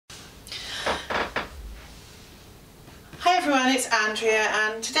everyone, it's Andrea,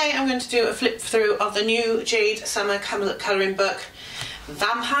 and today I'm going to do a flip through of the new Jade Summer colouring book,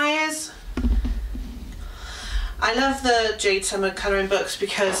 Vampires. I love the Jade Summer colouring books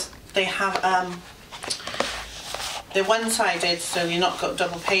because they have they're one-sided, so you've not got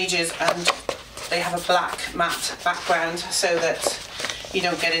double pages, and they have a black matte background so that you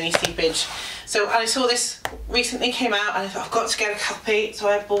don't get any seepage. So I saw this recently came out and I thought I've got to get a copy, so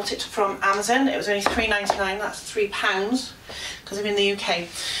I bought it from Amazon. It was only £3.99, that's £3 because I'm in the UK.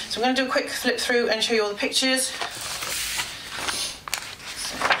 So I'm going to do a quick flip through and show you all the pictures.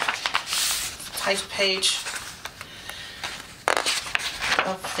 So, title page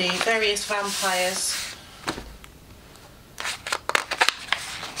of the various vampires.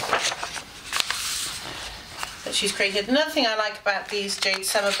 That she's created. Another thing I like about these Jade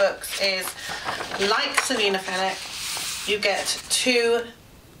Summer books is, like Selena Fennec, you get 2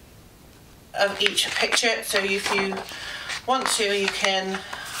 of each picture, so if you want to you can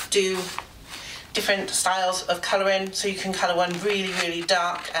do different styles of colouring, so you can colour one really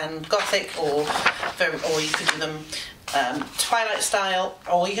dark and gothic, or you could do them Twilight style,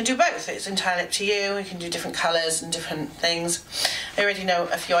 or you can do both. It's entirely up to you. You can do different colours and different things. I already know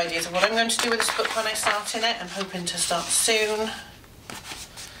a few ideas of what I'm going to do with this book when I start in it. I'm hoping to start soon,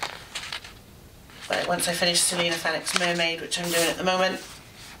 but once I finish Selena Fennec's Mermaid, which I'm doing at the moment.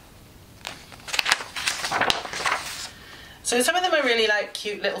 So some of them are really like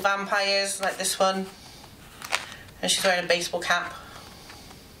cute little vampires, like this one, and she's wearing a baseball cap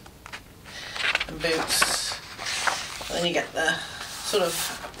and boots. And then you get the sort of,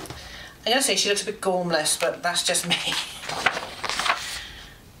 I'm going to say she looks a bit gormless, but that's just me.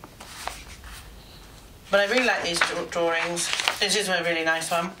 But I really like these drawings. This is a really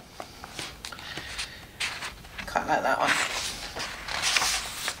nice one. I quite like that one.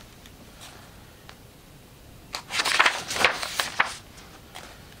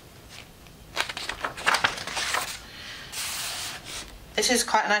 This is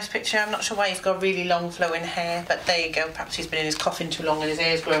quite a nice picture. I'm not sure why he's got really long flowing hair, but there you go. Perhaps he's been in his coffin too long and his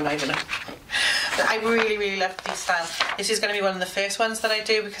hair's grown, I don't know. But I really love these styles. This is going to be one of the first ones that I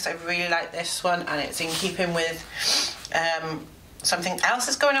do because I really like this one, and it's in keeping with something else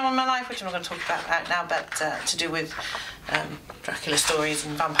that's going on in my life, which I'm not going to talk about right now, but to do with Dracula stories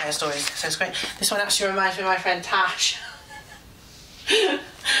and vampire stories. So it's great. This one actually reminds me of my friend Tash. I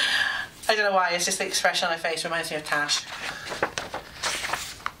don't know why, it's just the expression on her face reminds me of Tash.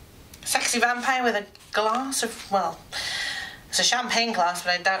 Sexy vampire with a glass of, well, it's a champagne glass,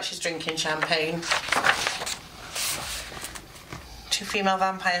 but I doubt she's drinking champagne. 2 female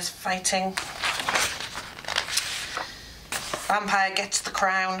vampires fighting. Vampire gets the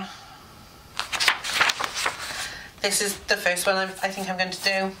crown. This is the first one I think I'm going to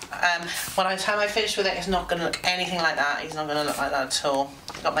do. When by the time I finish with it, it's not going to look anything like that. He's not going to look like that at all.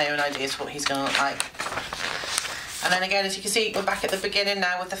 I've got my own ideas for what he's going to look like. And then again, as you can see, we're back at the beginning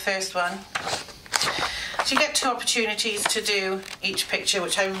now with the first one. So you get 2 opportunities to do each picture,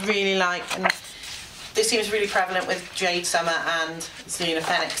 which I really like. And this seems really prevalent with Jade Summer and Selena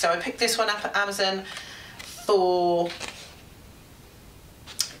Fennec. So I picked this one up at Amazon for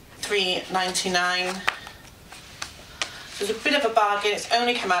 £3.99. So it's a bit of a bargain. It's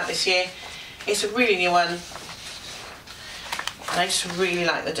only come out this year. It's a really new one. And I just really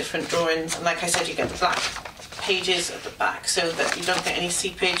like the different drawings. And like I said, you get the black pages at the back so that you don't get any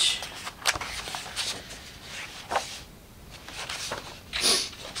seepage.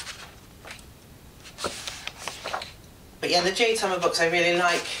 But yeah, the Jade Summer books I really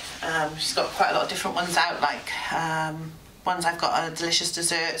like. She's got quite a lot of different ones out, like ones I've got are Delicious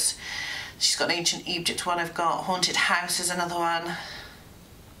Desserts. She's got an Ancient Egypt one I've got. Haunted House is another one.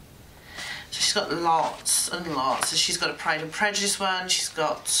 So she's got lots and lots. So she's got a Pride and Prejudice one. She's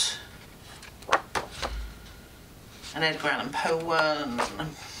got an Edgar Allan Poe one.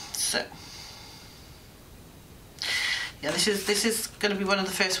 So yeah, this is going to be one of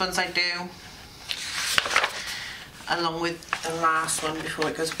the first ones I do, along with the last one before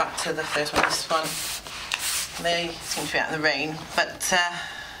it goes back to the first one. This one, they seem to be out in the rain, but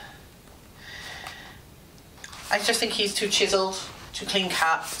I just think he's too chiselled, too clean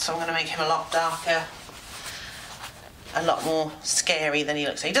cut, so I'm going to make him a lot darker, a lot more scary than he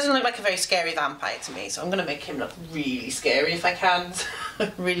looks. He doesn't look like a very scary vampire to me, so I'm going to make him look really scary if I can.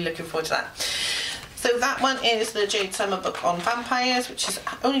 I'm really looking forward to that. So that one is the Jade Summer book on vampires, which is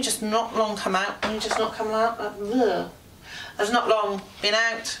only just not long come out. Only just not come out. Has not long been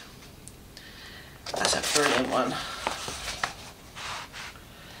out. That's a brilliant one.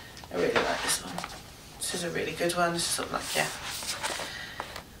 I really like this one. This is a really good one. This is sort of like, yeah,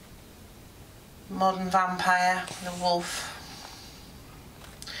 modern vampire, the wolf,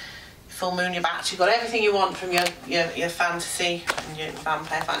 full moon, your bat. You've got everything you want from your fantasy and your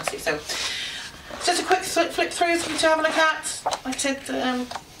vampire fantasy. So just a quick flip through for you to have a look at. Like I said,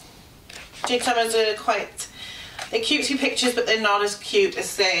 Jade Summers are they're cutesy pictures, but they're not as cute as,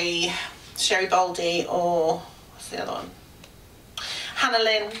 say, Sherry Baldy or what's the other one? Hannah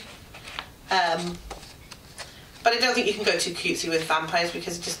Lynn. But I don't think you can go too cutesy with vampires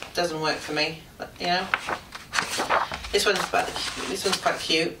because it just doesn't work for me. But, you know, this one's quite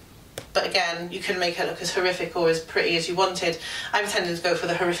cute. But again, you can make her look as horrific or as pretty as you wanted. I'm tending to go for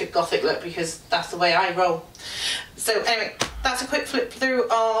the horrific gothic look because that's the way I roll. So anyway, that's a quick flip through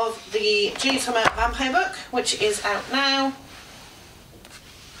of the Jade Summer Vampire book, which is out now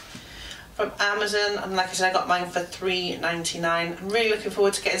from Amazon, and like I said, I got mine for $3.99. I'm really looking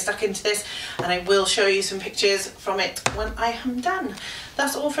forward to getting stuck into this, and I will show you some pictures from it when I am done.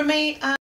 That's all from me.